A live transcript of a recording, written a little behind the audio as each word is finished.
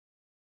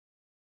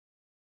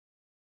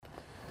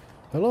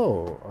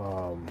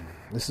Hello.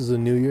 This is a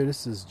new year.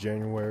 This is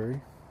January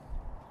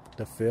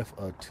the 5th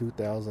of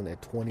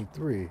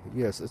 2023.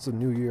 Yes, it's a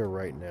new year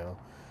right now.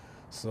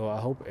 So I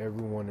hope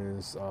everyone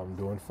is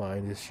doing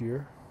fine this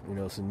year. You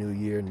know, it's a new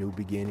year, new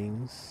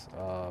beginnings,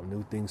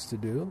 new things to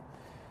do.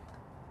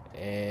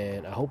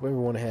 And I hope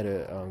everyone had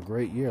a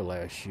great year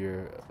last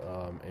year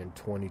in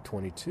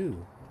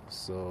 2022.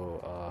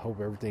 So I hope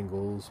everything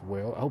goes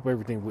well. I hope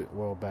everything went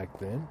well back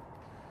then.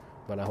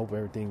 But I hope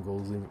everything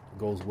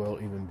goes well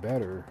even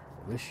better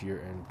this year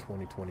in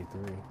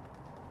 2023.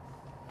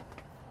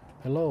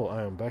 Hello,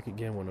 I am back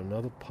again with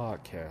another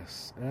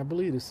podcast, and I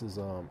believe this is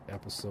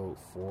episode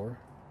 4.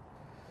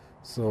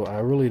 So I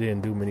really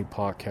didn't do many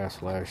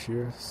podcasts last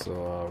year.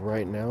 So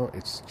right now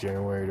it's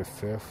January the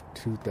 5th,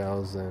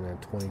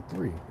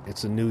 2023.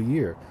 It's a new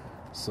year,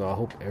 so I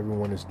hope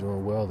everyone is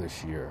doing well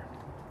this year.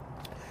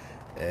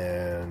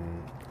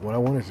 And what I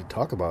wanted to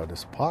talk about in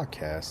this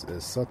podcast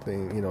is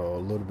something, a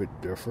little bit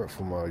different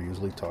from what I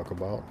usually talk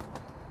about,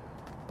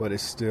 but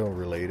it's still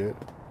related.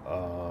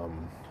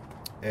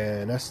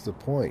 And that's the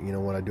point,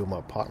 when I do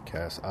my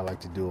podcast, I like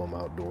to do them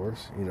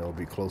outdoors,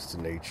 be close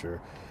to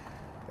nature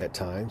at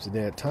times. And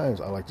then at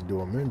times I like to do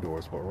them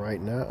indoors. But right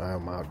now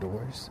I'm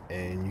outdoors,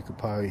 and you could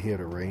probably hear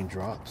the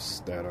raindrops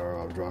that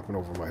are dropping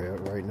over my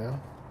head right now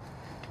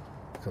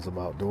because I'm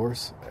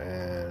outdoors.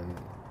 And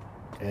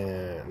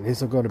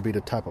these are going to be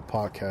the type of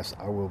podcasts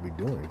I will be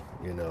doing.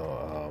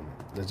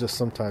 There's just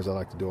sometimes I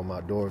like to do them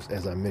outdoors,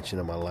 as I mentioned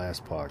in my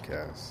last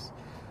podcast.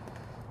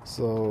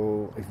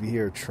 So if you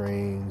hear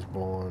trains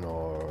blowing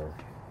or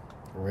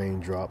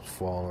raindrops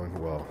falling,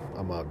 well,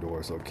 I'm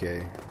outdoors,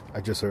 okay?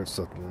 I just heard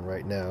something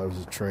right now. It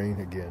was a train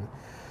again.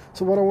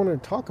 So what I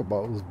wanted to talk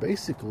about was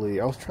basically,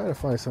 I was trying to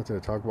find something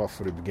to talk about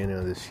for the beginning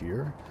of this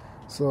year.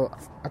 So,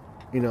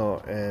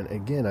 and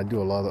again, I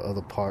do a lot of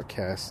other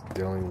podcasts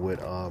dealing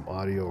with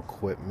audio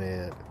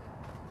equipment,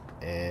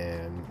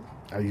 and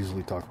I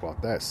usually talk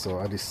about that. So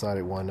I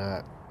decided, why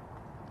not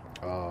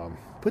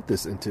put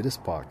this into this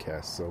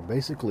podcast. So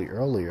basically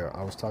earlier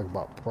I was talking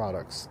about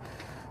products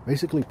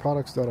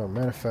that are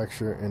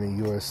manufactured in the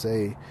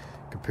USA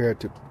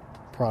compared to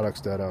products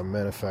that are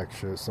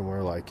manufactured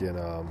somewhere like in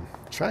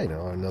China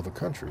or another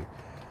country.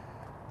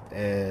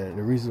 And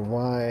the reason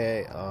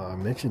why I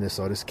mentioned this,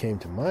 or this came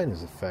to mind,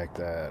 is the fact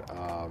that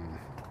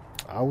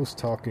I was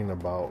talking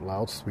about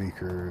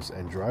loudspeakers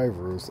and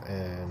drivers,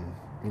 and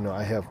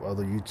I have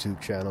other YouTube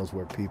channels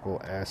where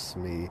people ask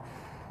me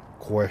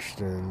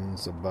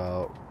questions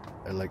about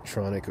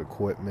electronic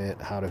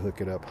equipment, how to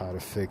hook it up, how to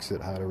fix it,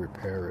 how to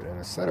repair it, and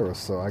etc.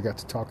 So I got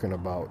to talking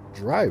about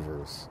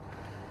drivers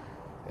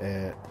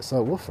and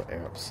subwoofer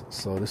amps.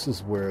 So this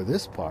is where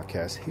this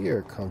podcast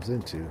here comes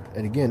into.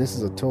 And again, this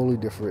is a totally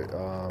different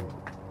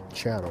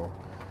channel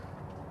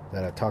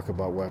that I talk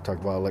about, where I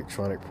talk about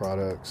electronic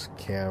products,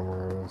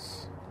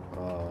 cameras,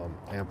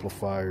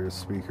 amplifiers,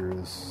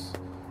 speakers,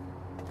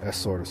 that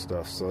sort of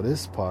stuff. So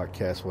this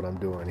podcast, what I'm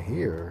doing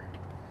here,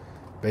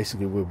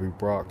 basically will be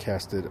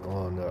broadcasted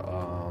on the,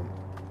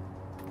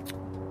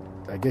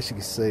 I guess you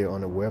could say,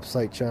 on a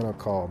website channel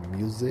called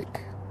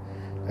Music.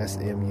 That's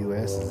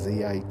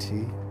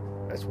MUSZIT.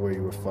 That's where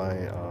you will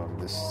find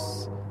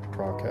this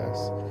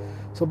broadcast.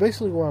 So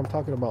basically what I'm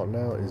talking about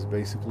now is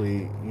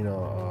basically,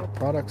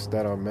 products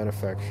that are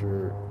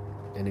manufactured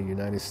in the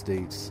United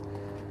States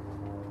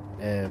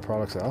and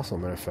products that are also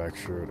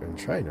manufactured in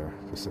China,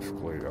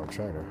 specifically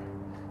China.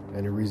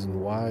 And the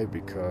reason why,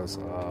 because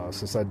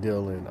since I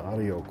deal in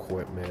audio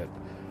equipment,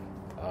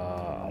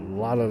 a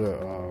lot of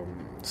the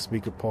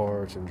speaker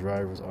parts and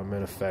drivers are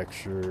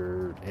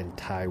manufactured in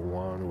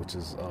Taiwan, which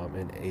is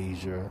in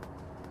Asia.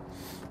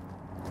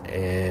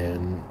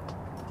 And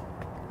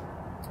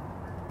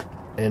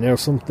there are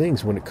some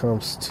things when it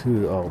comes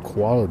to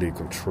quality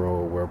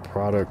control where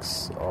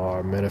products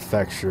are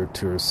manufactured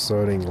to a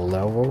certain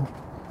level,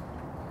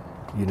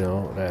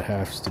 that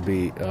has to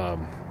be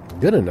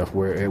good enough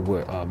where it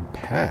would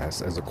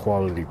pass as a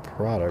quality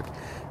product.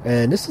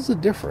 And this is a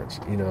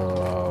difference. You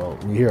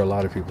hear a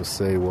lot of people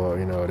say, well,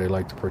 they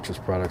like to purchase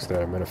products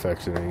that are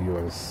manufactured in the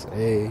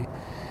USA,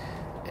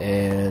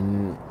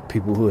 and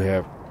people who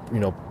have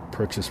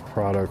purchased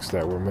products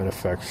that were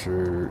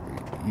manufactured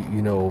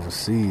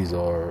overseas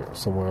or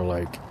somewhere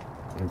like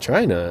in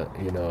China,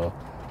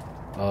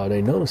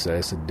 they notice that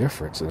it's a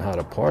difference in how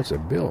the parts are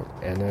built,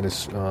 and that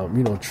is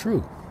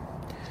true.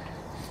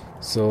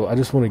 So I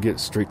just want to get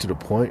straight to the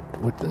point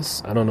with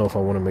this. I don't know if I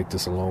want to make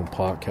this a long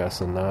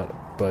podcast or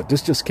not, but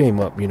this just came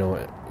up,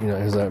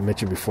 as I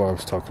mentioned before. I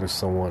was talking to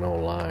someone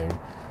online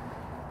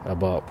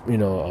about,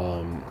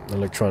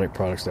 electronic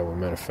products that were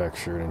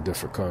manufactured in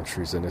different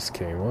countries, and this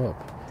came up.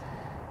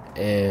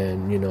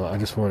 And, I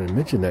just wanted to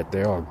mention that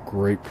there are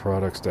great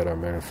products that are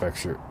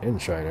manufactured in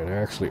China.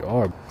 There actually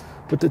are.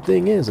 But the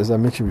thing is, as I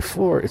mentioned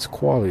before, it's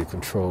quality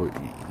control.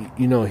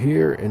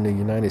 Here in the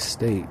United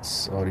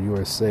States or the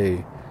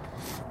USA,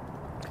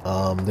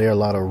 there are a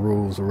lot of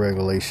rules and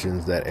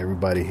regulations that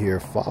everybody here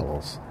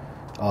follows,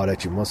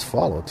 that you must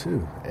follow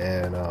too.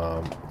 And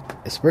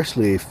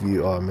especially if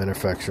you are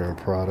manufacturing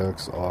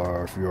products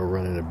or if you're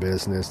running a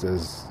business,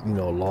 there's,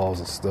 laws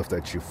and stuff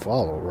that you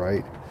follow,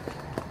 right?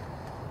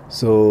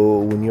 So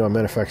when you are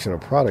manufacturing a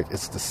product,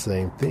 it's the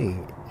same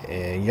thing,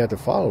 and you have to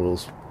follow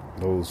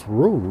those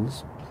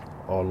rules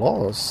or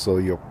laws so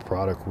your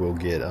product will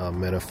get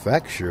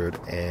manufactured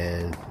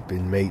and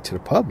been made to the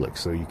public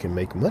so you can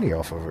make money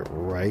off of it,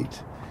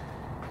 right?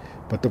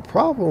 But the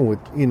problem with,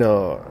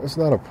 it's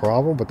not a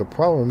problem, but the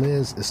problem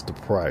is it's the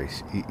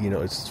price.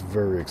 It's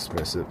very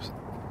expensive,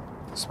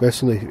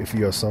 especially if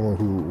you're someone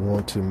who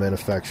want to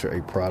manufacture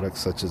a product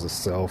such as a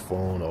cell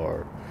phone,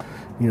 or,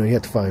 you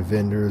have to find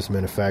vendors,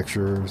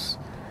 manufacturers,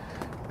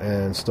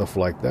 and stuff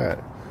like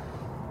that.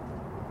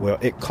 Well,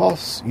 it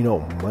costs,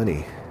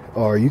 money,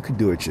 or you could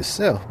do it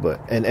yourself,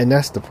 but, and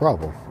that's the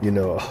problem,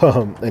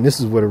 and this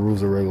is where the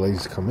rules and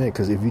regulations come in,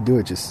 because if you do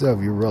it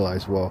yourself, you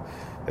realize, well,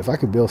 if I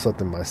could build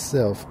something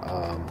myself,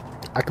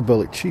 I could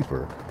build it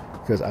cheaper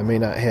because I may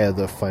not have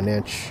the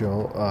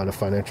financial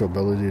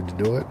ability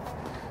to do it.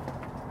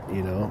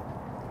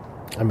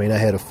 I may not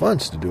have the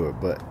funds to do it,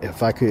 but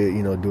if I could,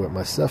 do it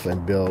myself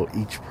and build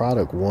each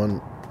product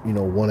one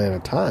at a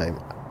time,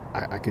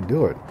 I could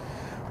do it.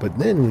 But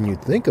then when you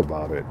think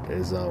about it,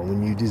 is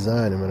when you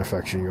design and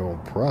manufacture your own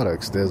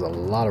products, there's a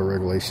lot of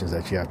regulations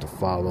that you have to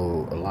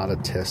follow, a lot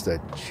of tests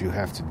that you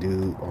have to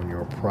do on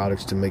your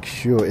products to make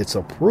sure it's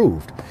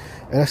approved.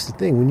 And that's the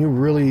thing, when you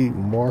really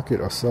market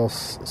or sell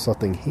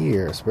something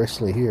here,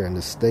 especially here in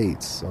the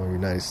States or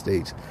United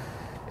States,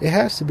 it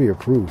has to be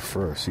approved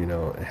first. It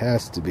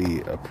has to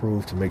be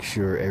approved to make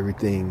sure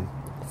everything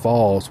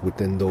falls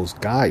within those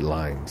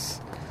guidelines.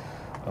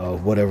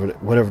 Whatever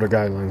the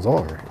guidelines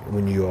are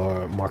when you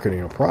are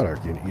marketing a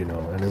product, and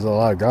there's a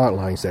lot of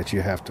guidelines that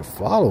you have to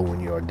follow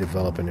when you are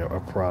developing a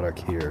product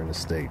here in the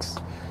States.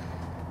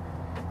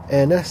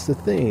 And that's the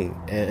thing.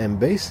 And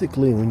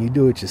basically, when you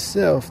do it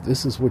yourself,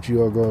 this is what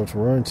you are going to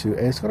run into,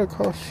 and it's going to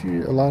cost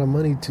you a lot of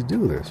money to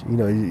do this.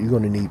 You're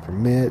going to need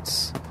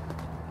permits.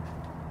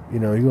 You're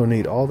going to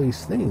need all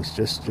these things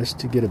just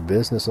to get a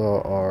business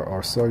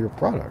or sell your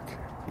product.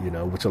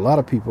 Which a lot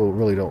of people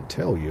really don't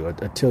tell you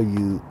until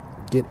you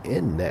get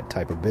in that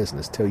type of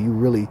business, till you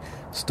really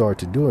start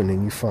to do it, and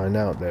then you find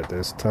out that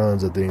there's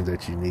tons of things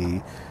that you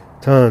need,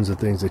 tons of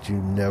things that you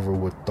never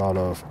would thought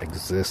of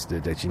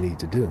existed that you need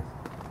to do,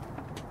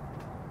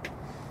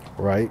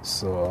 right?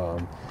 So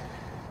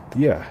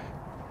yeah,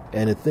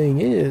 and the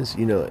thing is,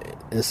 in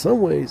some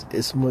ways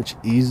it's much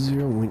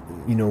easier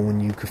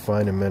when you could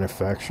find a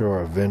manufacturer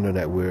or a vendor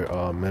that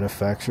will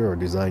manufacture or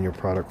design your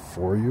product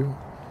for you.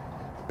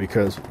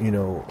 Because,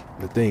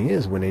 the thing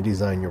is, when they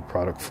design your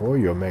product for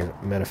you or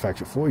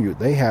manufacture for you,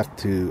 they have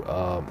to,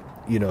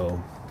 they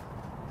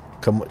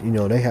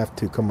have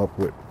to come up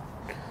with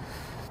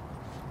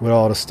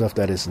all the stuff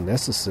that is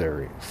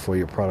necessary for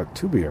your product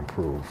to be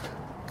improved.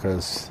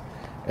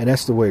 And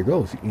that's the way it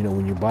goes.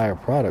 When you buy a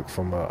product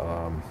from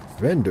a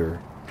vendor,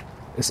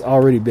 it's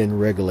already been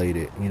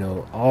regulated.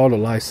 All the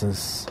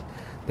license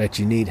that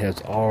you need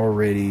has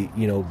already,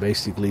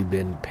 basically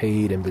been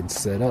paid and been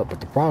set up. But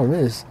the problem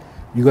is,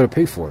 you got to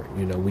pay for it.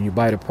 When you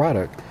buy the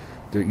product,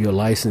 your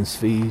license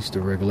fees,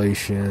 the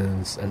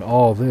regulations, and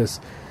all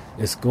this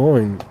is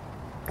going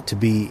to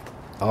be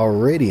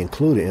already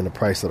included in the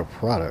price of the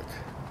product.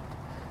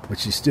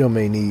 But you still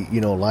may need,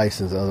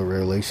 license and other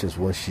regulations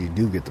once you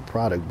do get the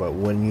product. But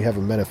when you have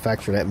a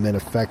manufacturer that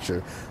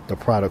manufacture the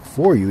product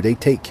for you, they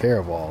take care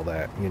of all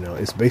that.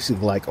 It's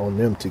basically like on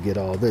them to get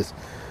all this,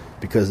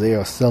 because they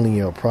are selling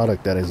you a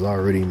product that is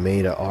already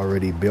made or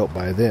already built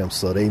by them.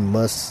 So they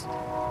must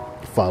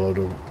follow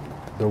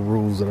the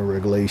rules and the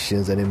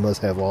regulations, and they must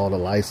have all the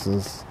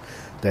license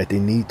that they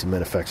need to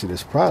manufacture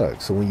this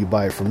product. So when you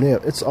buy it from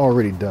them, it's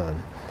already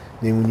done.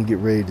 Then when you get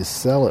ready to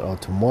sell it or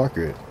to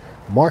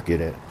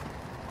market it,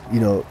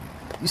 you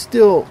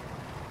still,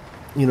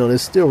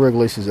 there's still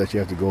regulations that you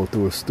have to go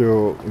through. There's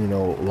still,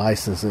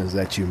 licenses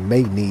that you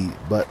may need,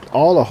 but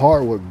all the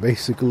hard work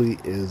basically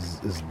is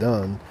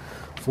done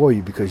for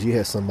you because you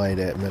have somebody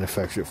that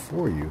manufactured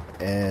for you.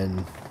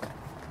 And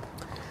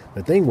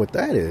the thing with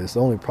that is,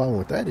 the only problem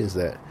with that is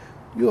that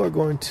you are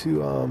going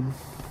to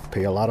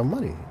pay a lot of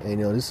money.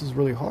 And, this is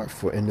really hard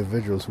for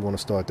individuals who want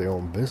to start their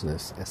own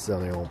business and sell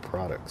their own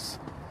products.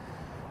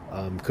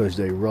 Because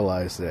they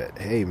realize that,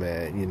 hey,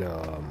 man,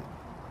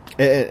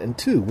 and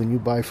two, when you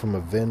buy from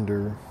a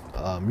vendor,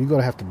 you're going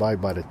to have to buy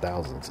by the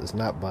thousands. It's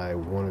not by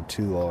one or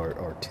two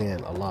or 10,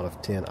 a lot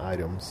of 10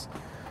 items.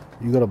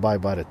 You're going to buy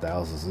by the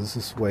thousands. This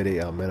is the way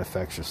they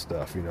manufacture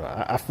stuff.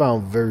 I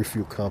found very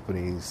few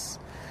companies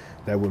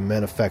that would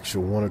manufacture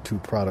one or two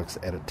products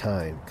at a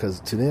time, because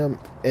to them,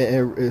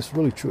 it's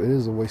really true, it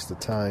is a waste of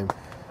time,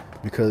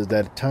 because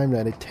that time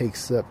that it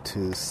takes up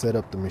to set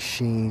up the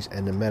machines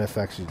and to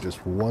manufacture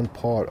just one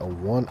part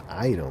of one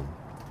item.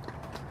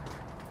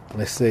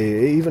 Let's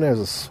say even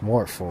as a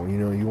smartphone,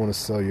 you want to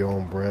sell your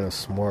own brand of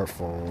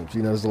smartphones,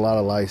 there's a lot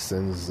of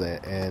license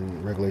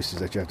and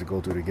regulations that you have to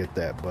go through to get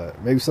that. But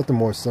maybe something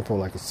more simple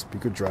like a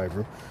speaker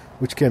driver,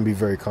 which can be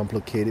very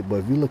complicated.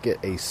 But if you look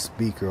at a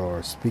speaker or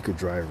a speaker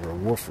driver, a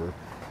woofer,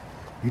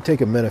 You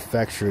take a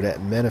manufacturer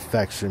that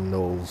manufacturing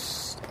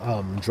those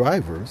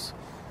drivers.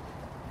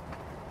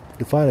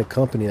 You find a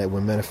company that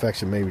would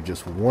manufacture maybe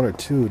just one or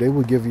two. They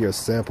will give you a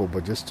sample,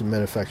 but just to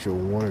manufacture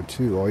one or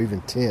two or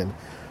even 10,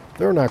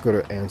 they're not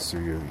going to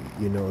answer you.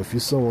 You know, if you're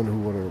someone who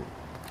want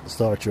to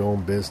start your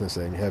own business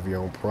and have your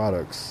own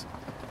products,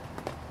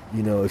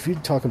 you know, if you're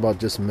talking about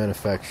just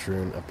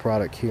manufacturing a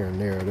product here and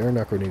there, they're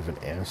not going to even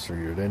answer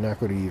you. They're not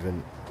going to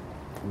even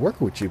work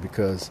with you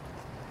because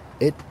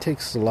it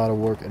takes a lot of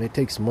work and it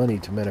takes money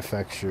to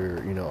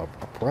manufacture, you know,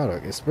 a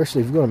product,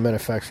 especially if you're going to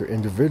manufacture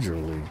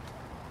individually,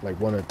 like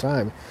one at a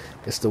time.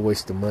 It's a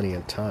waste of money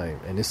and time.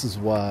 And this is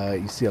why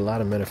you see a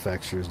lot of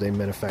manufacturers, they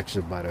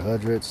manufacture by the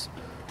hundreds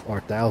or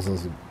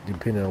thousands,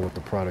 depending on what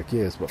the product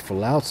is. But for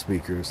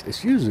loudspeakers,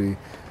 it's usually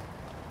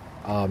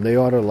they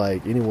order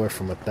like anywhere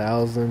from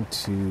 1,000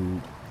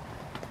 to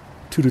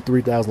 2,000 to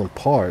 3,000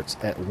 parts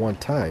at one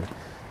time.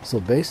 So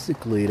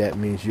basically, that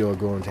means you're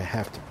going to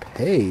have to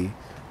pay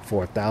for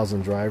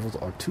 1,000 drivers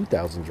or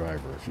 2,000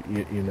 drivers.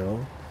 You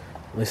know,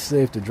 let's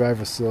say if the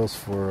driver sells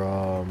for,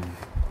 I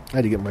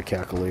had to get my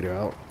calculator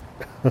out.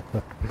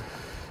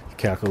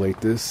 Calculate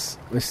this.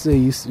 Let's say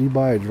you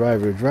buy a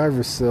driver. The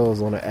driver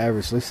sells on an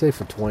average, let's say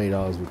for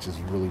 $20, which is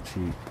really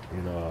cheap.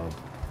 You know,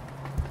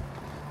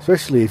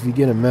 especially if you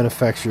get a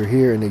manufacturer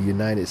here in the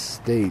United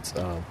States,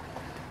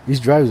 these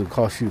drivers will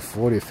cost you $40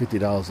 or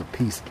 $50 a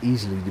piece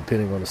easily,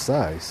 depending on the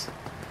size.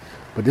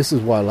 But this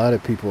is why a lot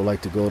of people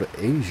like to go to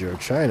Asia or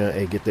China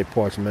and get their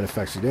parts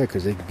manufactured there,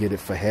 because they can get it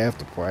for half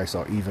the price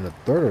or even a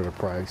third of the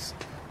price.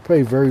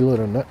 Pay very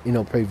little,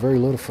 pay very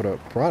little for the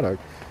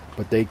product,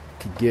 but they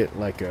could get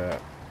like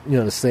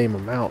the same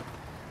amount,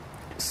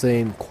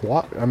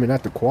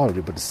 not the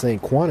quality, but the same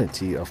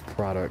quantity of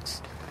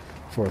products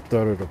for a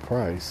third of the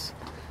price.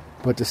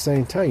 But at the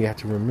same time, you have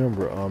to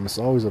remember, it's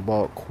always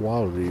about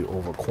quality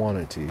over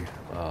quantity.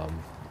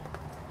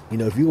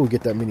 If you will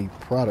get that many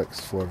products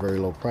for a very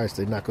low price,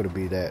 they're not going to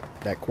be that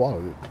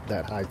quality,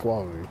 that high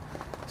quality.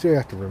 So you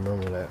have to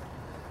remember that.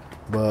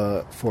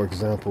 But for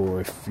example,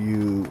 if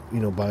you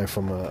buying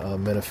from a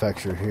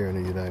manufacturer here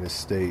in the United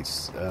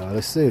States,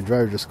 let's say a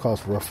driver just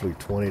costs roughly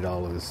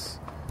 $20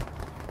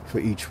 for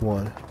each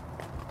one.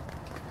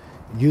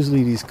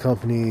 Usually these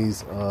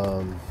companies,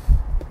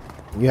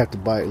 you have to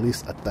buy at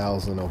least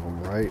 1,000 of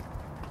them, right?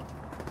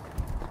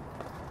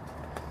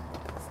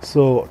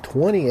 So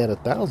 20 at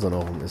 1,000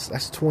 of them, that's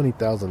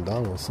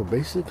 $20,000. So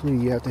basically,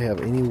 you have to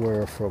have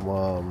anywhere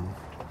from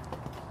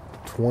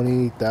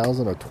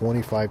 $20,000 or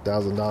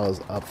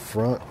 $25,000 up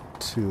front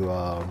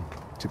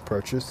to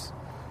purchase,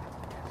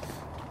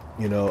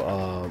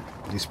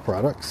 these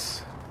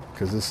products,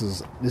 because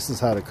this is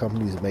how the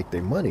companies make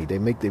their money. They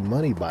make their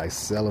money by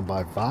selling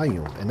by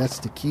volume, and that's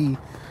the key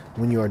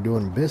when you are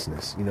doing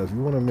business. If you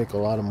want to make a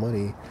lot of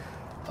money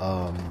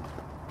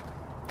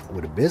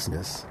with a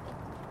business,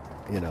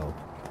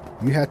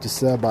 you have to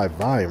sell by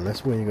volume.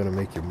 That's when you're going to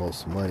make your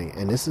most money.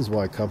 And this is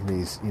why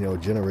companies,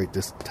 generate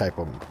this type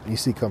of, you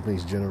see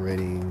companies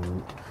generating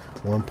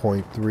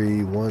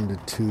 1.3, 1 to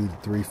 2 to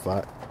 3,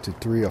 5 to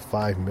 3 or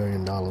 $5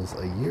 million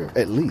a year,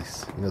 at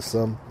least.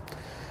 Some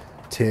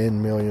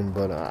 10 million,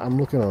 but I'm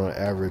looking on an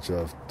average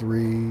of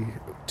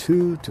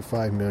 2 to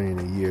 5 million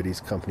a year these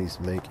companies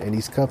make. And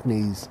these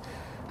companies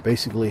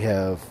basically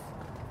have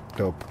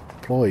their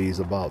employees,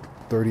 about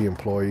 30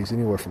 employees,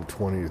 anywhere from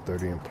 20 to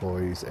 30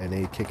 employees, and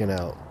they kicking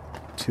out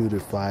 $2 to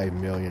 $5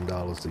 million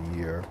a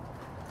year.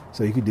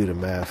 So you could do the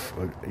math.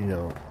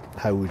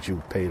 How would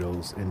you pay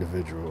those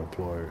individual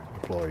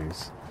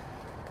employees?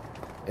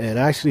 And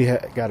I actually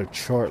got a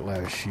chart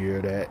last year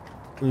that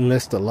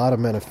lists a lot of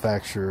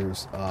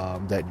manufacturers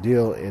that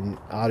deal in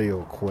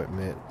audio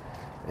equipment,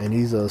 and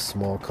these are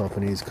small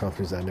companies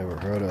I never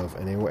heard of,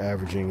 and they were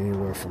averaging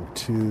anywhere from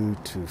 2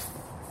 to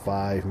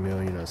 5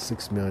 million or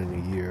 6 million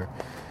a year,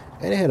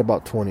 and they had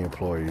about 20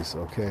 employees.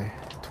 Okay,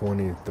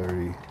 20 to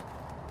 30.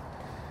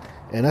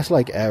 And that's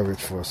like average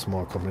for a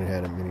small company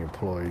that had many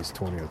employees,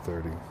 20 or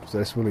 30. So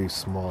that's really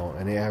small,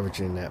 and they're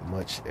averaging that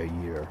much a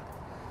year.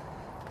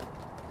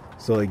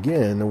 So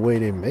again, the way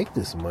they make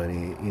this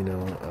money,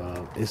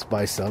 is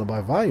by selling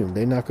by volume.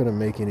 They're not going to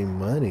make any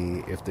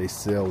money if they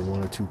sell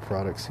 1 or 2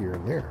 products here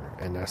and there,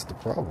 and that's the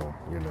problem.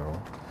 You're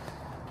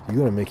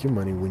going to make your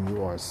money when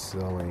you are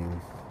selling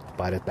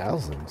by the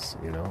thousands,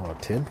 or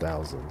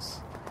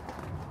 10,000s.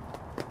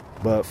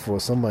 But for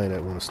somebody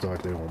that want to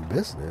start their own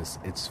business,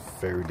 it's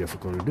very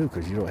difficult to do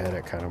because you don't have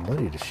that kind of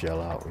money to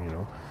shell out,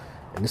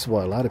 And this is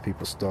why a lot of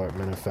people start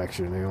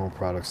manufacturing their own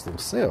products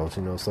themselves,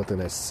 something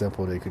that's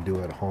simple they could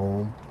do at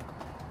home.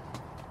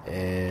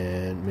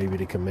 And maybe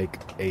they can make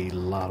a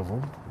lot of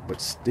them. But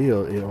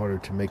still, in order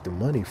to make the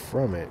money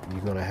from it,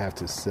 you're going to have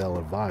to sell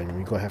in volume.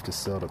 You're going to have to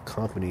sell to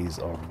companies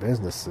or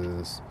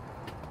businesses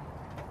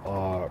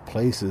or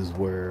places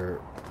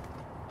where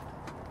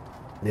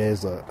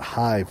there's a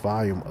high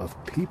volume of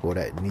people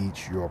that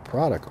needs your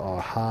product, or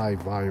a high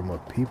volume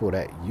of people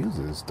that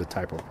uses the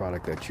type of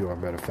product that you are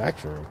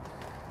manufacturing.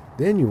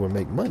 Then you will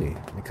make money,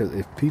 because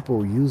if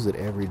people use it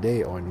every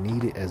day or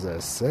need it as a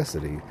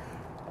necessity,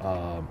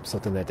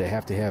 something that they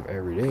have to have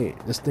every day.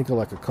 Just think of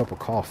like a cup of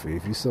coffee.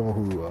 If you're someone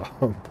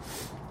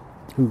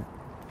who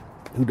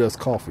does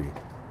coffee,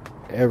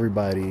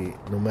 everybody,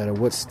 no matter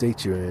what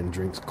state you're in,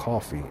 drinks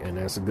coffee, and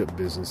that's a good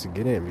business to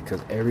get in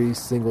because every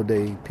single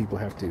day people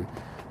have to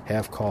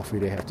have coffee.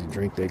 They have to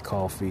drink their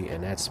coffee,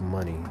 and that's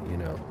money.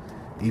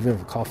 Even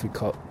if a coffee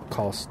cup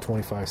costs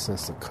 25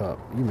 cents a cup,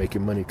 you're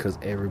making money because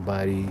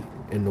everybody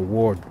in the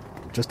world,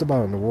 just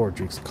about in the world,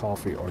 drinks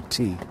coffee or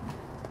tea.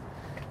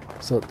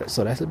 So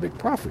that's a big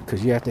profit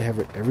because you have to have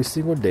it every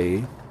single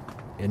day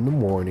in the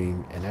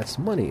morning, and that's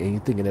money. And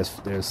you're thinking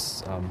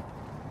there's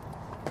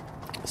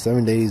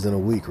 7 days in a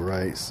week,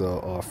 right?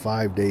 So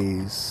 5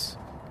 days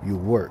you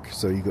work.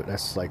 So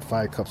that's like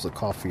 5 cups of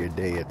coffee a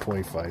day at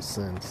 25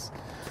 cents.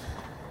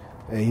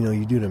 And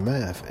you do the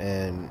math,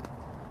 and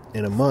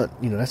in a month,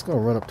 that's going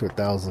to run up to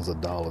thousands of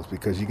dollars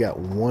because you got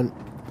one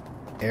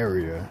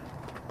area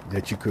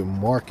that you could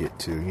market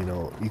to.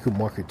 You could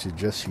market to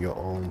just your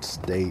own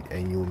state,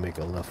 and you will make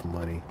enough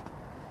money,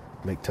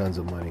 make tons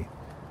of money.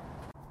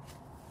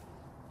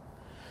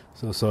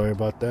 So sorry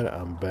about that.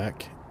 I'm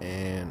back,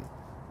 and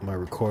my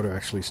recorder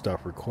actually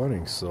stopped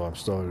recording, so I'm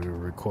started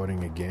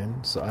recording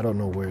again. So I don't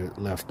know where it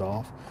left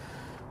off,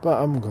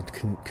 but I'm going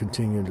to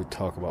continue to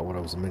talk about what I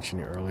was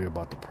mentioning earlier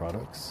about the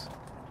products.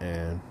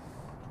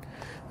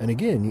 And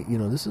again,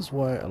 this is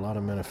why a lot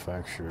of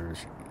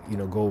manufacturers,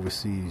 go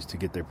overseas to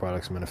get their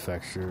products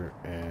manufactured.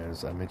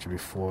 As I mentioned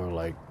before,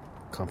 like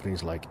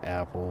companies like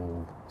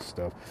Apple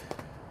stuff,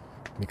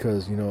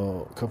 because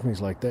companies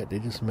like that, they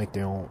just make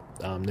their own.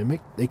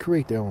 They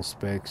create their own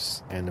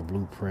specs and the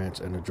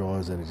blueprints and the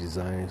drawings and the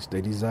designs.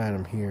 They design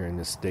them here in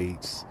the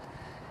States,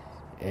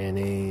 and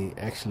they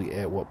actually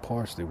add what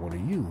parts they want to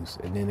use,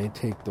 and then they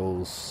take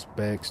those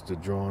specs, the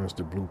drawings,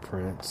 the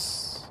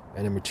blueprints,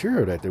 and the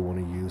material that they want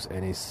to use,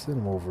 and they send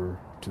them over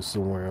to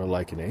somewhere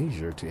like in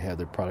Asia to have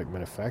their product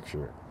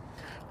manufactured,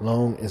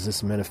 long as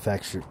it's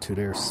manufactured to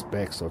their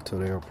specs or to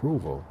their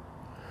approval.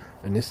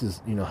 And this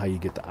is, how you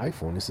get the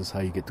iPhone. This is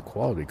how you get the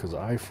quality, because the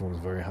iPhone is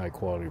a very high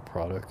quality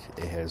product.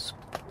 It has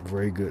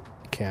very good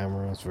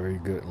cameras, very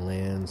good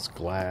lens,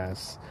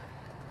 glass.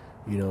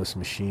 It's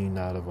machined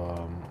out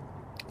of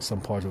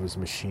some parts of it's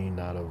machined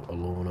out of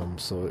aluminum,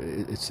 so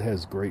it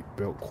has great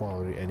built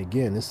quality. And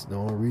again, the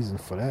only reason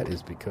for that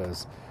is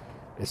because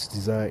it's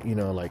designed,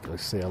 like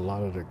let's say a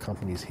lot of the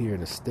companies here in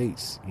the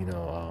States,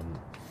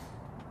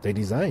 they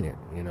design it,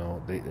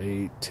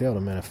 they tell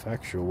the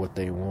manufacturer what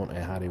they want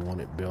and how they want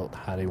it built,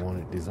 how they want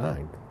it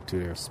designed to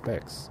their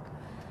specs.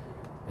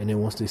 And then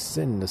once they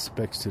send the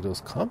specs to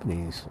those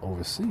companies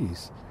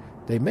overseas,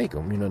 they make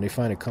them. They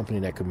find a company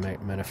that can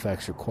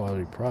manufacture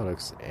quality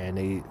products, and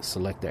they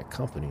select that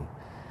company.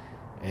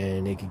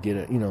 And they could get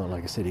it,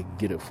 like I said, they could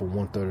get it for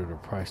 1/3 of the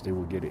price they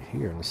would get it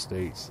here in the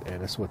States.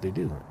 And that's what they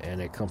do. And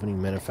that company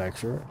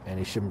manufacture, and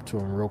they ship them to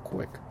them real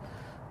quick.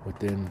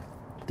 Within,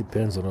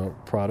 depends on the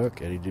product,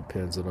 and it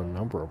depends on the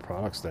number of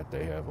products that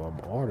they have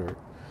ordered.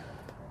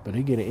 But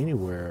they get it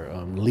anywhere,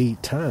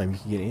 lead time, you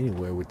can get it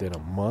anywhere within a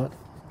month,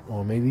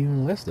 or maybe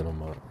even less than a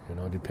month.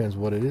 It depends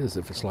what it is,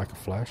 if it's like a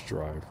flash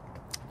drive.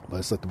 But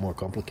it's like the more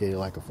complicated,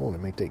 like a phone,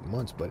 it may take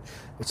months, but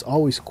it's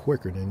always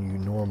quicker than you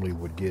normally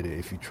would get it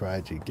if you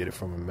tried to get it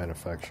from a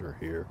manufacturer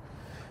here.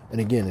 And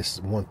again, it's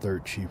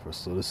 1/3 cheaper,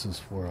 so this is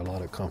where a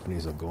lot of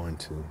companies are going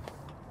to.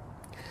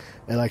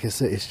 And like I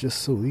said, it's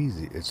just so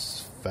easy.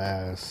 It's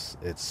fast,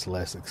 it's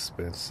less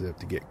expensive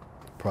to get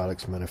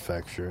products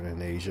manufactured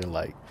in Asia,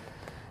 like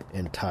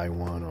in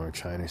Taiwan or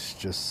China. It's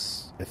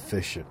just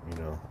efficient,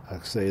 I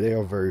say they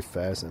are very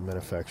fast at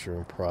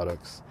manufacturing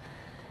products.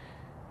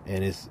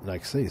 And it's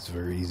like I say, it's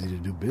very easy to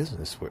do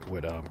business with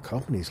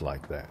companies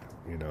like that.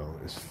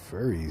 It's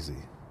very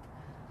easy.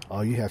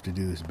 All you have to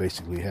do is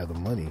basically have the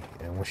money,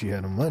 and once you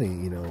have the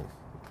money,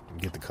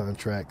 get the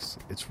contracts,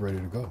 it's ready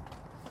to go.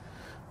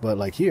 But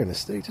like here in the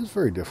States, it's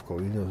very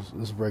difficult.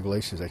 There's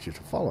regulations that you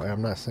have to follow. And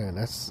I'm not saying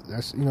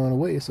that's in a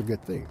way it's a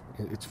good thing.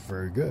 It's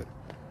very good.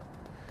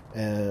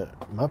 And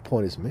my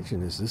point is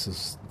mentioned is this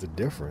is the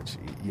difference.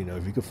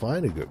 If you could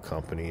find a good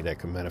company that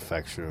can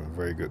manufacture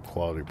very good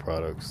quality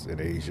products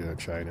in Asia and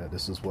China,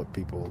 this is what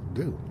people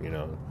do,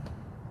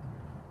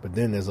 But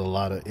then there's a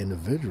lot of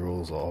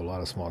individuals or a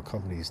lot of small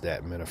companies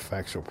that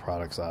manufacture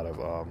products out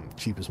of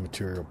cheapest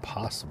material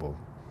possible,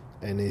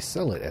 and they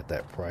sell it at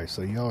that price.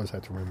 So you always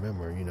have to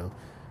remember,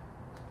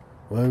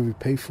 whatever you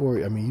pay for,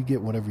 you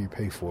get whatever you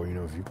pay for.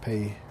 If you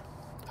pay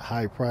a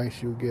high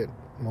price, you'll get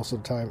most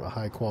of the time a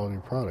high quality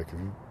product. If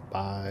you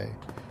buy,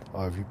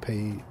 or if you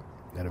pay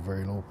at a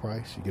very low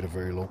price, you get a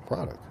very low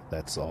product.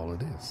 That's all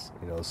it is.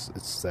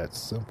 It's that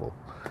simple.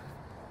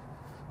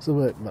 So,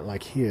 but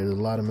like here, there's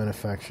a lot of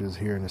manufacturers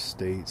here in the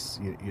States,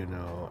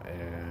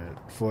 and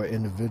for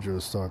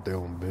individuals to start their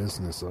own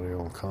business or their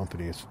own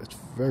company, it's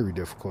very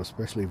difficult,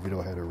 especially if you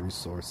don't have the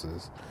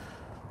resources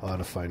or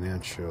the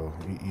financial,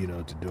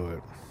 to do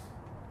it.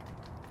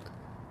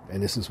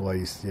 And this is why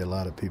you see a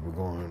lot of people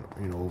going,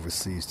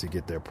 overseas to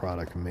get their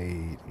product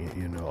made,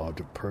 or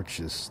to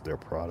purchase their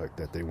product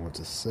that they want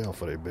to sell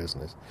for their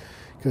business.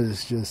 Because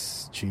it's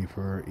just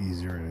cheaper,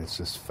 easier, and it's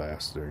just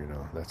faster,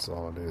 That's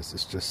all it is.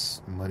 It's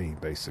just money,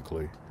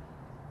 basically,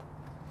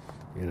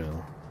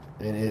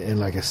 And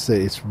like I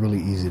said, it's really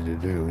easy to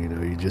do,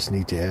 You just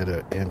need to add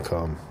an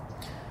income,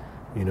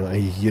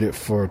 and you get it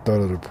for a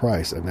third of the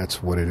price, and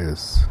that's what it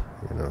is,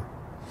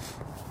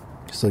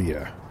 So,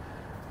 yeah.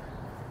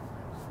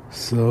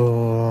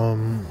 So,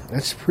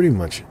 that's pretty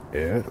much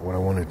it, what I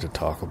wanted to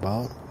talk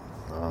about.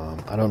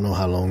 I don't know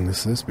how long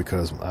this is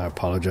because I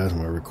apologize,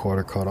 my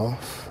recorder cut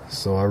off.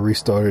 So I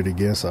restarted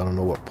again, so I don't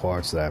know what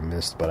parts that I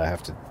missed, but I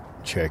have to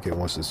check it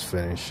once it's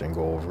finished and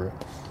go over it.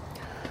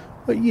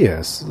 But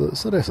yes,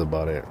 so that's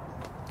about it.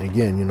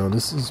 Again,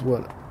 this is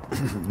what,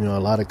 a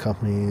lot of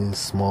companies,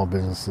 small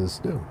businesses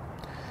do.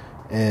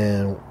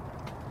 And,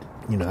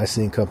 I've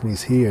seen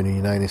companies here in the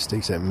United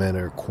States that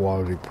manufacture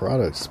quality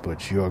products,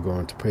 but you are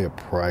going to pay a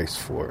price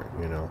for it,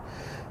 And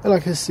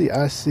like I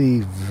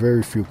see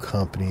very few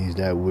companies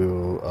that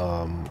will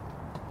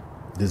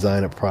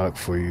design a product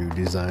for you,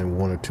 design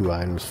one or two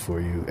items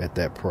for you at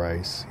that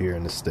price here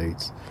in the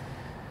States.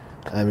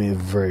 I mean,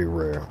 very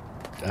rare.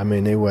 I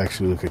mean, they will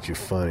actually look at you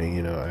funny,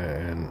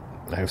 and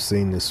I've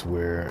seen this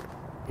where,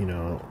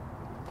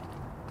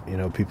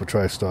 people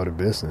try to start a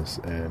business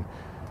and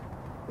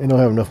they don't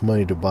have enough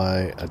money to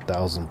buy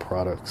 1,000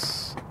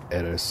 products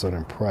at a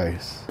certain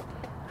price.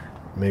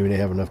 Maybe they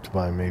have enough to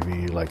buy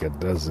maybe like a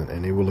dozen,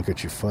 and they will look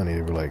at you funny.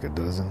 They were like, a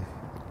dozen?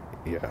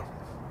 Yeah.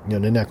 They're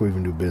not going to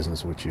even do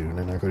business with you.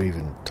 They're not going to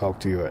even talk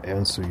to you or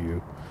answer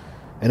you.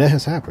 And that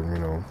has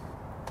happened,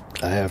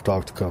 I have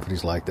talked to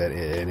companies like that,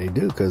 and they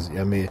do, because,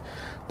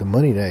 the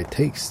money that it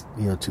takes,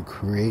 to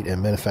create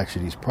and manufacture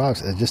these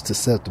products, and just to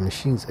set up the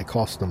machines, it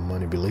costs them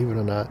money, believe it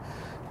or not.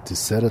 To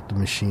set up the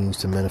machines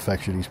to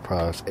manufacture these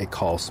products, it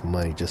costs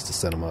money just to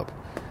set them up.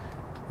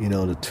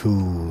 The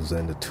tools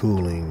and the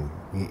tooling,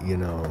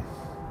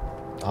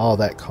 all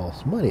that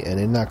costs money, and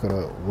they're not going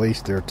to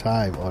waste their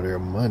time or their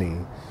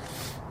money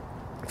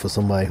for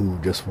somebody who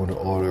just want to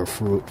order a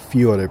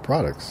few of their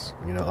products,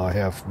 or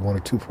have one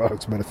or two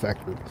products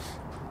manufactured.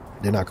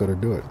 They're not going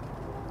to do it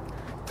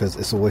because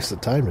it's a waste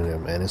of time to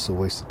them, and it's a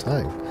waste of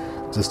time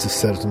just to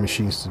set up the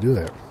machines to do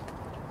that.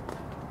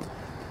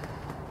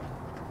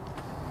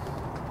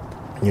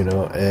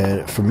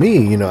 And for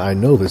me, I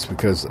know this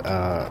because,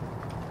 I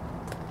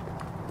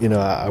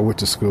went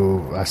to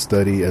school, I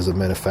studied as a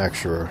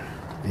manufacturer.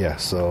 Yeah,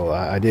 so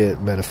I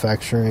did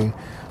manufacturing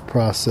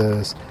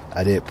process,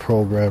 I did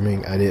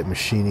programming, I did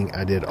machining,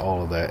 I did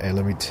all of that. And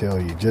let me tell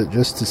you,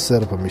 just to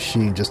set up a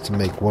machine, just to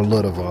make one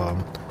little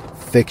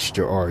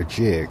fixture or a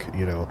jig,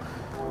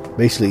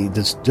 basically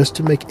just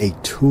to make a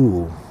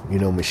tool,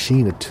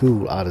 machine a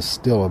tool out of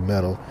steel or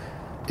metal,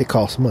 it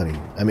costs money.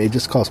 I mean, it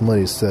just costs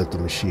money to set up the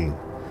machine.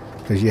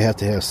 Because you have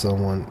to have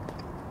someone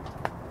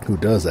who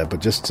does that.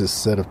 But just to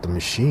set up the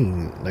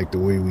machine, like the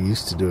way we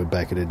used to do it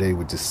back in the day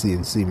with the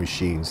CNC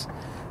machines,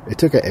 it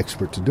took an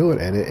expert to do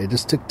it, and it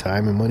just took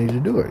time and money to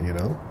do it,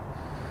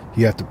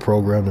 You have to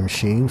program the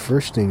machine.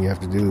 First thing you have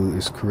to do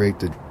is create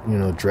the,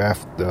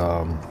 draft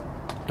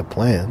the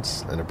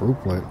plans and the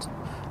blueprints.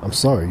 I'm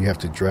sorry, you have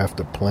to draft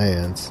the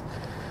plans,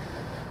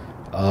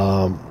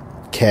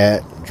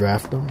 CAD,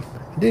 draft them.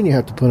 Then you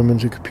have to put them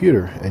into the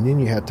computer, and then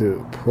you have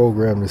to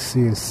program the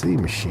CNC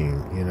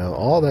machine.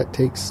 All that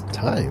takes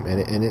time,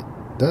 and it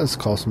does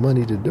cost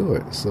money to do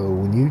it. So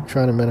when you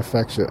try to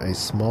manufacture a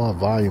small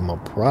volume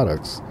of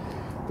products,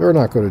 they're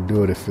not going to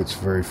do it if it's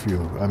very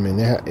few. I mean,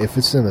 if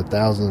it's in the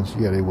thousands,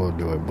 yeah, they will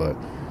do it. But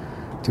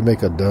to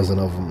make a dozen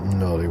of them,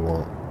 no, they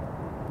won't,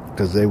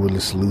 because they will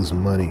just lose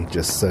money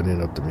just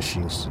setting up the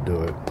machines to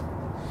do it.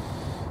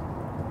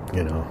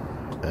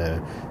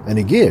 And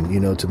again,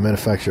 to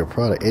manufacture a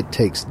product, it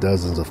takes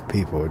dozens of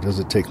people. It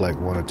doesn't take like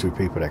one or two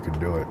people that can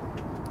do it,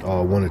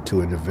 or one or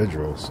two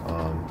individuals.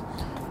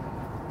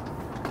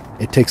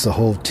 It takes a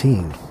whole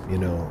team,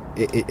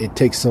 It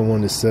takes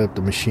someone to set up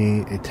the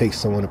machine. It takes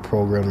someone to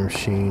program the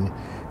machine.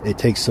 It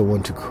takes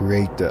someone to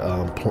create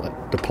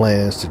the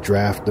plans, to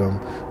draft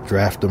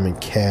them in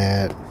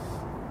CAD.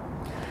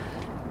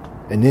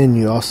 And then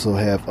you also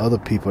have other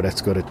people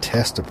that's going to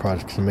test the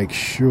product to make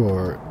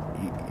sure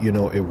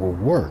it will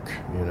work,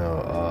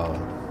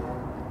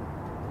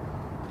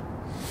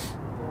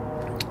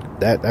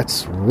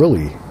 that's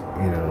really,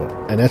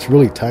 and that's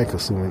really time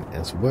consuming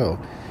as well.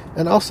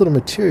 And also the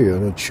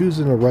material,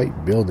 choosing the right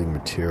building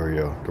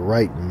material, the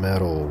right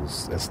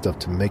metals and stuff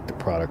to make the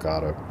product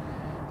out of.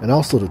 And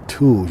also the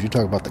tools. You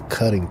talk about the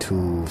cutting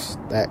tools,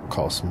 that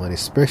costs money,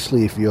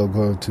 especially if you're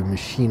going to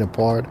machine a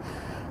part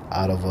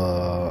out of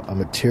a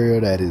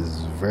material that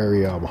is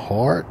very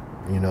hard,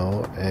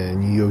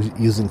 and you're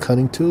using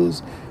cutting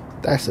tools.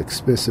 That's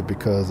expensive,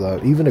 because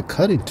even the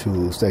cutting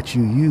tools that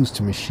you use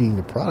to machine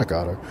the product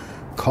out of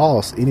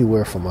cost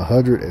anywhere from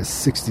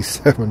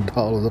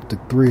 $167 up to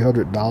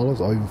 $300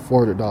 or even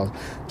 $400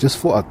 just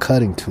for a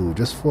cutting tool,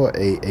 just for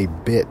a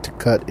bit to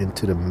cut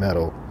into the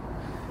metal.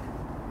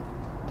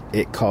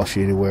 It costs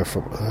you anywhere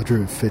from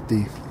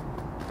 $150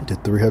 to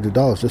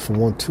 $300 just for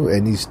one tool.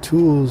 And these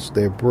tools,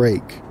 they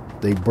break,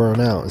 they burn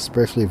out,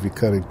 especially if you're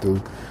cutting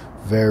through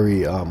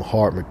very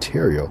hard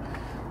material.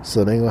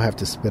 So they're gonna have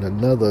to spend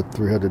another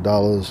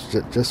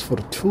 $300 just for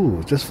the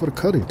tools, just for the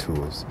cutting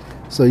tools.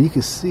 So you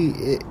can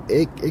see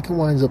it can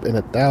wind up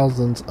in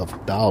thousands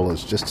of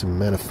dollars just to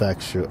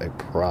manufacture a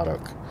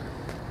product,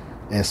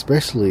 and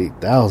especially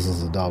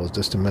thousands of dollars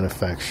just to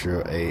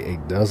manufacture a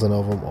dozen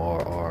of them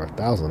or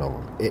 1,000 of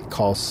them. It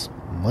costs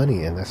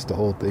money, and that's the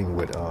whole thing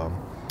with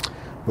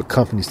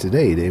companies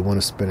today. They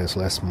want to spend as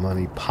less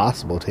money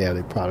possible to have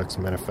their products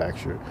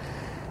manufactured.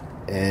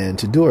 And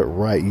to do it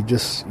right, you're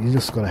just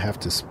going to have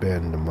to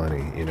spend the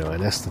money,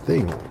 and that's the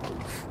thing.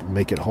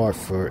 Make it hard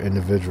for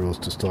individuals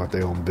to start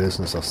their own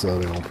business or sell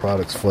their own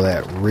products for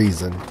that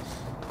reason.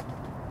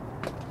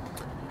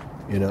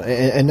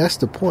 And that's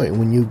the point.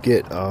 When you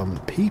get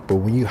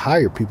when you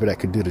hire people that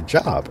can do the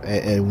job,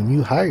 and when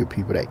you hire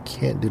people that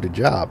can't do the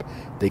job,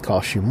 they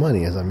cost you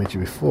money, as I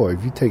mentioned before.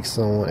 If you take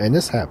someone, and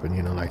this happened,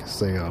 like I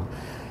say,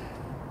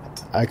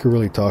 I could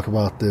really talk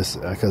about this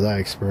because I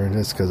experienced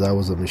this because I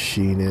was a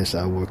machinist.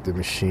 I worked in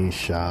machine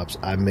shops.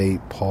 I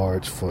made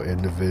parts for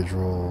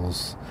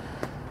individuals.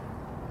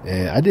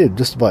 And I did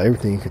just about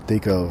everything you could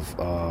think of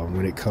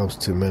when it comes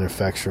to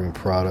manufacturing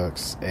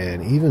products,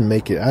 and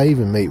I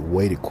even made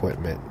weight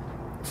equipment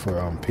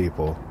for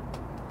people.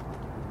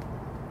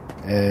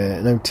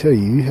 And I'm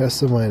telling you, you have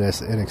somebody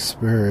that's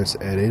inexperienced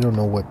and they don't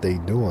know what they're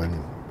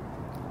doing,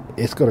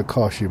 it's going to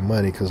cost you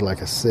money because,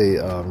 like I say,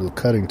 the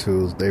cutting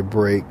tools, they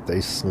break, they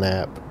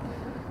snap,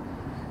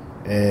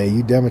 and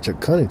you damage a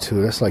cutting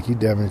tool, that's like you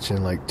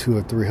damaging like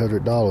 $200 or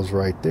 $300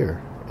 right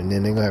there. And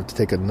then they're going to have to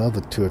take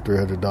another $200 or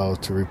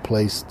 $300 to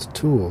replace the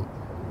tool.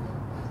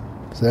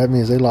 So that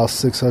means they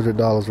lost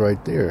 $600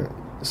 right there.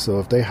 So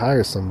if they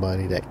hire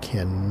somebody that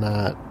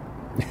cannot,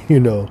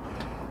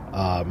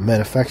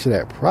 manufacture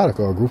that product,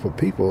 or a group of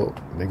people,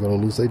 they're going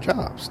to lose their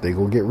jobs. They're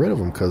going to get rid of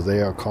them because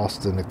they are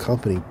costing the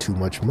company too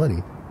much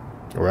money.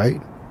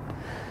 Right?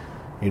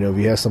 If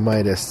you have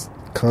somebody that's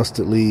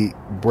constantly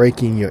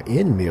breaking your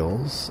end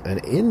mills, an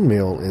end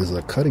mill is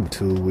a cutting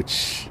tool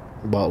which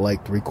about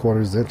like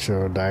 3/4 inch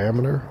in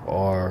diameter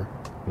or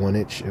 1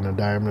 inch in a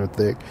diameter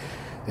thick,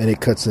 and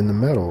it cuts in the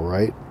metal,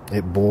 right?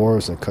 It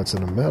bores and cuts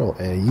in the metal,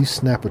 and you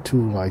snap a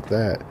tool like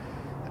that,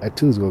 that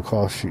tool's gonna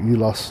cost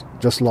you.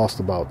 Just lost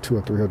about $200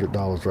 or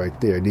 $300 right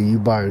there. Then you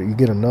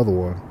get another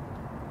one,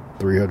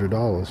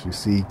 $300. You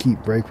see, you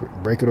keep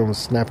breaking them and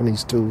snapping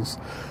these tools.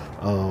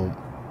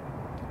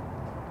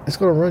 It's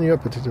going to run you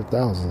up into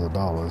thousands of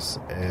dollars,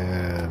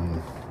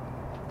 and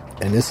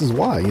this is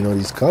why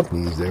these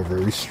companies, they're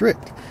very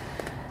strict.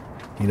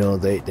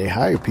 They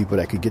hire people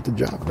that could get the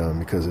job done,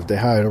 because if they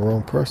hire the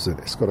wrong person,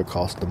 it's going to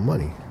cost them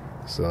money.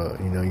 So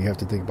you have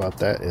to think about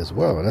that as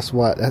well. And that's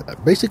why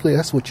basically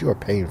that's what you are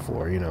paying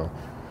for. You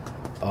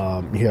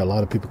hear a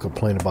lot of people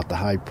complain about the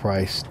high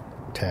price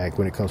tag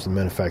when it comes to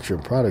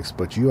manufacturing products,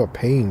 but you are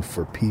paying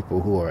for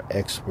people who are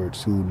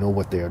experts, who know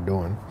what they are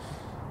doing.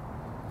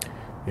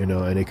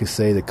 And they could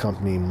save the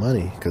company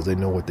money because they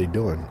know what they're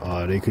doing.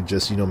 They could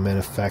just,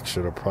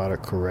 manufacture the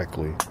product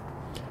correctly.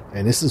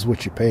 And this is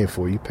what you're paying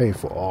for. You're paying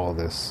for all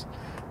this.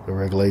 The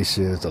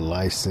regulations, the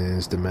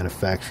license, the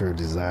manufacturer,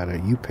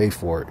 designer. You pay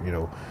for it,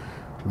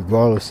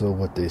 regardless of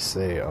what they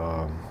say.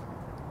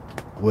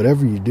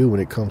 Whatever you do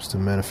when it comes to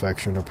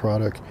manufacturing a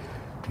product,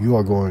 you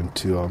are going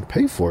to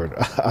pay for it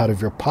out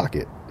of your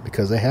pocket,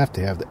 because they have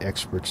to have the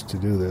experts to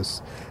do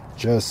this.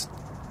 Just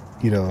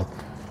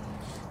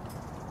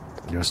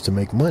to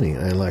make money.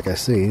 And like I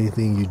say,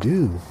 anything you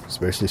do,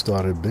 especially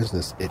starting a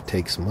business, it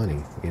takes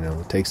money.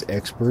 It takes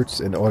experts.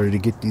 In order to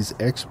get these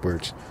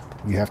experts,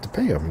 you have to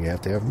pay them. You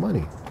have to have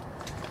money.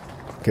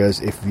 Because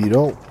if you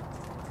don't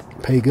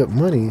pay good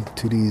money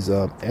to these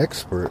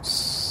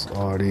experts,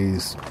 or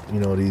these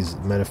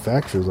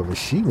manufacturers or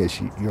machinists,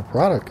 your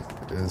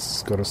product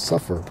is going to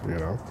suffer.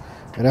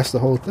 And that's the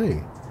whole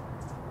thing.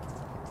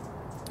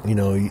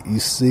 You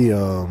see,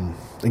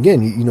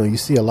 again, you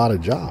see a lot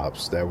of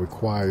jobs that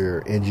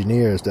require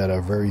engineers that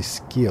are very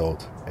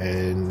skilled,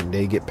 and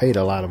they get paid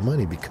a lot of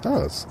money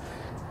because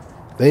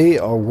they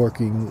are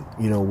working,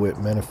 with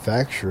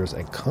manufacturers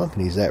and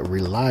companies that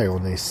rely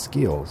on their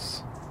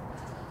skills.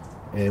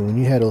 And when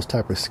you have those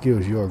type of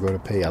skills, you are going to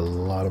pay a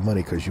lot of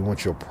money because you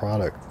want your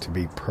product to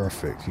be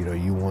perfect.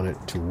 You want it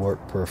to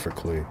work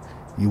perfectly.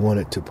 You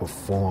want it to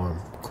perform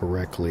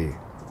correctly.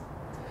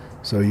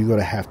 So you're going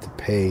to have to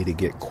pay to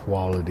get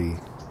quality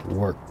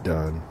work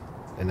done.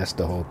 And that's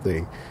the whole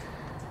thing.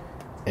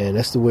 And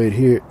that's the way it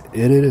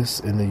is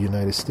in the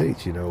United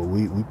States.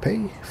 We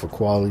pay for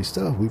quality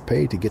stuff. We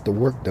pay to get the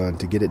work done,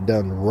 to get it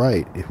done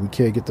right. If we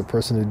can't get the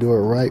person to do it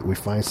right, we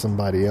find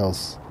somebody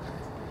else.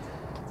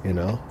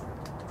 And,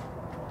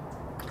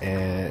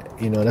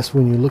 that's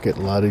when you look at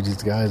a lot of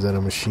these guys that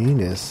are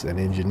machinists and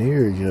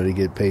engineers, they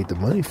get paid the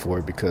money for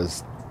it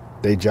because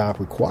their job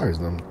requires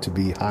them to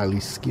be highly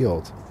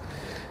skilled.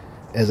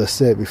 As I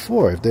said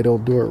before, if they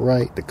don't do it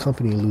right, the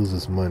company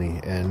loses money,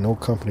 and no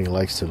company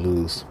likes to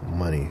lose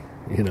money,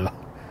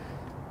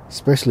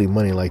 especially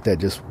money like that,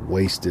 just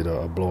waste it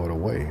or blow it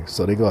away.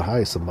 So they go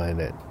hire somebody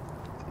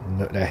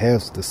that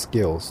has the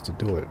skills to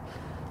do it,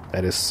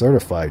 that is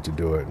certified to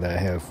do it, that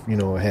have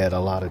had a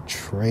lot of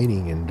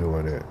training in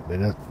doing it.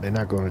 They're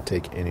not going to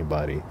take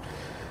anybody.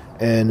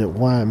 And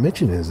why I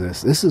mention is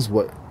this is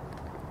what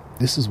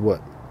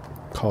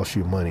costs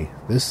you money.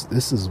 This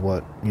is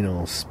what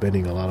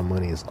spending a lot of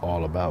money is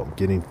all about,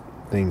 getting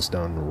things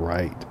done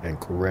right and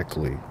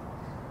correctly.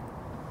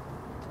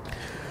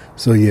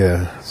 So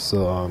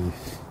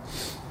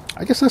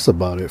I guess that's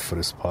about it for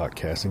this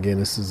podcast. Again,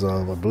 this is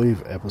I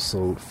believe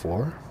episode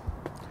 4.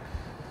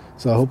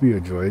 So I hope you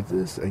enjoyed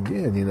this.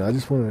 Again, I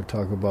just wanted to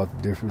talk about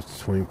the difference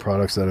between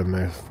products that are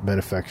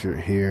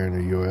manufactured here in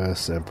the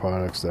U.S. and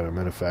products that are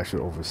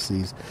manufactured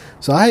overseas.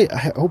 So I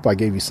hope I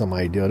gave you some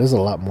idea. There's a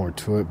lot more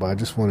to it, but I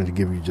just wanted to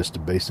give you just the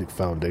basic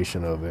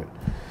foundation of it,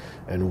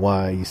 and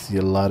why you see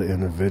a lot of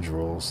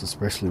individuals,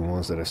 especially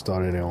ones that are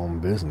starting their own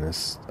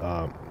business,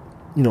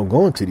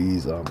 going to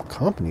these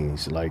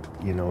companies like,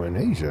 in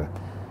Asia,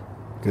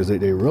 because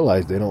they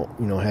realize they don't,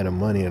 have the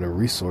money and the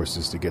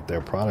resources to get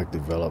their product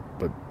developed,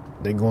 but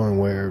they're going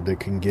where they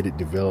can get it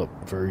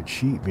developed very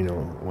cheap,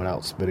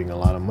 without spending a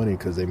lot of money,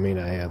 because they may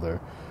not have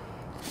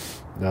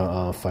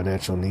the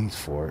financial needs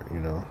for it,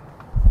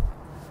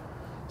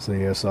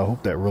 So so I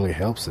hope that really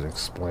helps and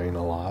explain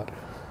a lot.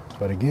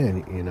 But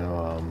again,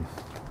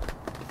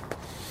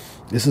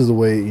 this is the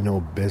way,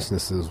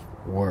 businesses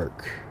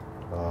work.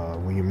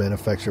 When you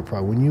manufacture a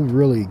product, when you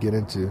really get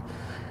into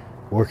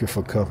working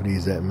for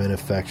companies that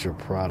manufacture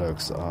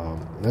products,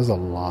 there's a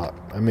lot.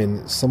 I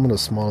mean, some of the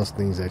smallest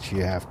things that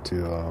you have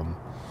to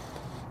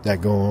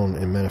that go on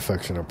in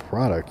manufacturing a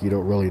product, you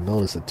don't really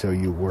notice until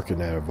you work in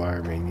that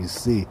environment. And you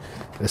see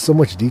there's so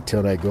much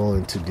detail that go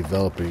into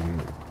developing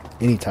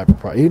any type of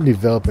product, even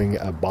developing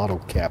a bottle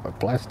cap, a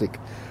plastic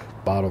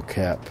bottle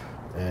cap.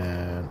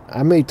 And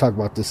I may talk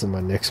about this in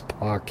my next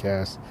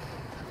podcast,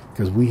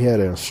 because we had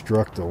an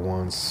instructor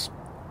once,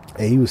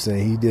 and he was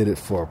saying he did it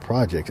for a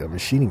project, a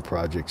machining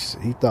project.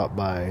 He thought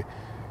I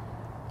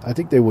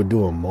think they were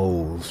doing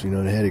molds. They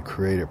had to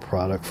create a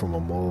product from a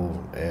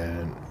mold,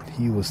 and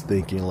he was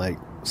thinking like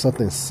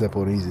something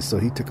simple and easy. So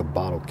he took a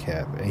bottle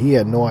cap, and he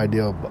had no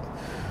idea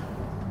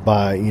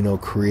by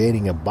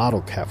creating a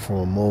bottle cap from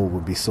a mold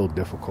would be so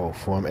difficult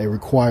for him. It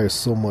requires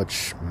so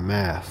much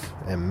math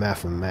and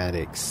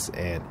mathematics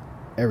and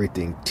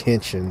everything,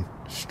 tension,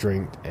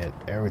 strength, and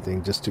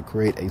everything, just to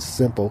create a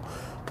simple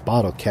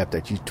bottle cap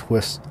that you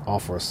twist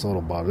off of a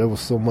soda bottle. There was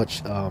so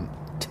much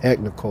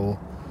technical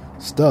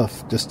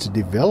stuff just to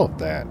develop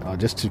that,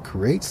 just to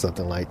create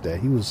something like that.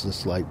 He was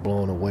just like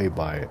blown away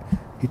by it.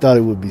 He thought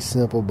it would be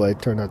simple, but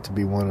it turned out to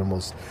be one of the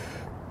most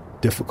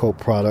difficult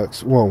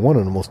products, one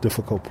of the most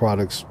difficult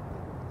products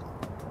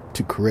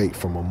to create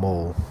from a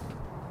mold.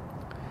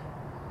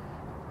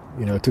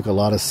 It took a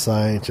lot of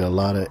science, a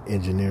lot of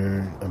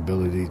engineering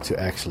ability to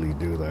actually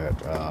do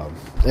that.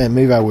 And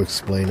maybe I will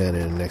explain that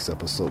in the next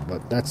episode,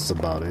 but that's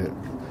about it.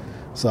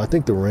 So I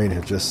think the rain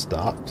has just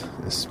stopped.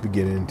 It's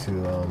beginning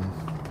to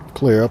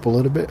clear up a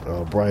little bit,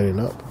 brighten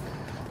up.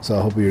 So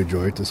I hope you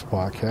enjoyed this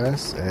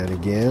podcast. And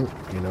again,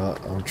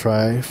 I'll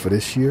try for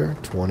this year,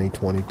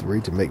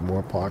 2023, to make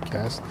more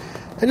podcasts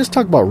and just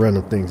talk about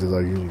random things as I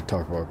usually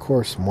talk about. Of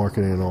course,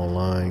 marketing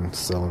online,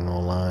 selling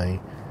online,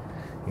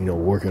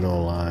 working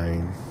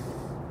online,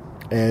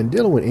 and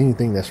dealing with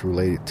anything that's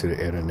related to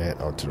the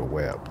internet or to the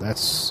web.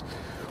 That's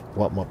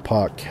what my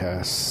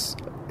podcast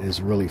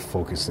is really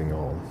focusing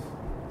on.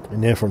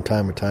 And then from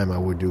time to time, I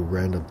would do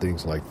random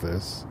things like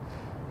this.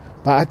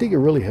 But I think it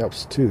really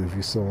helps too if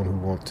you're someone who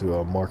wants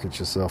to market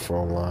yourself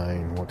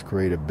online, want to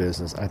create a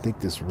business. I think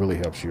this really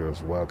helps you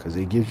as well, because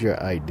it gives you an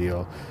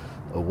idea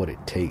of what it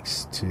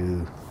takes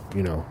to,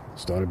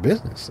 start a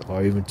business,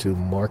 or even to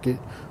market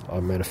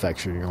or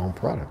manufacture your own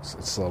products.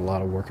 It's a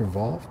lot of work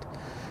involved.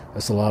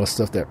 It's a lot of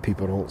stuff that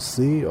people don't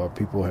see or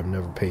people have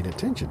never paid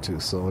attention to.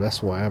 So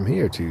that's why I'm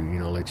here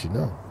to, let you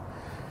know.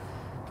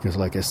 Because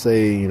like I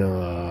say,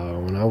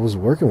 when I was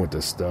working with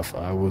this stuff,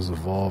 I was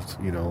involved,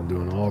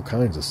 doing all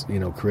kinds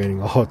of,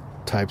 creating all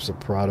types of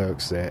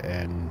products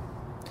and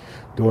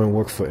doing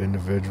work for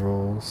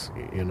individuals,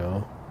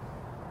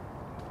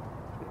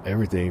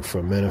 everything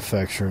from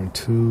manufacturing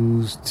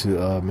tools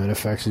to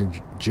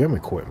manufacturing gym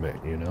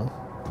equipment,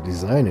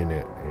 designing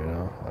it,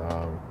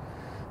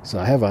 So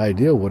I have an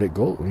idea what it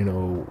goes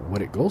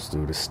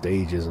through, the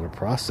stages and the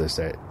process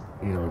that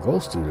it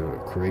goes through to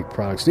create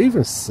products, to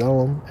even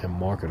sell them and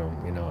market them.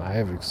 I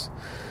have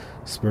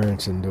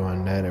experience in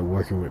doing that and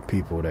working with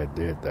people that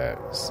did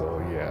that.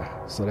 So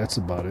so that's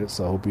about it.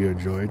 So I hope you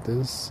enjoyed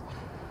this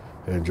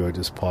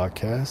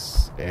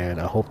podcast,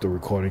 and I hope the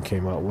recording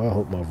came out well. I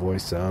hope my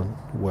voice sounded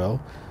well.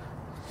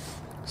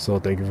 So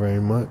thank you very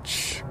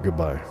much.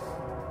 Goodbye.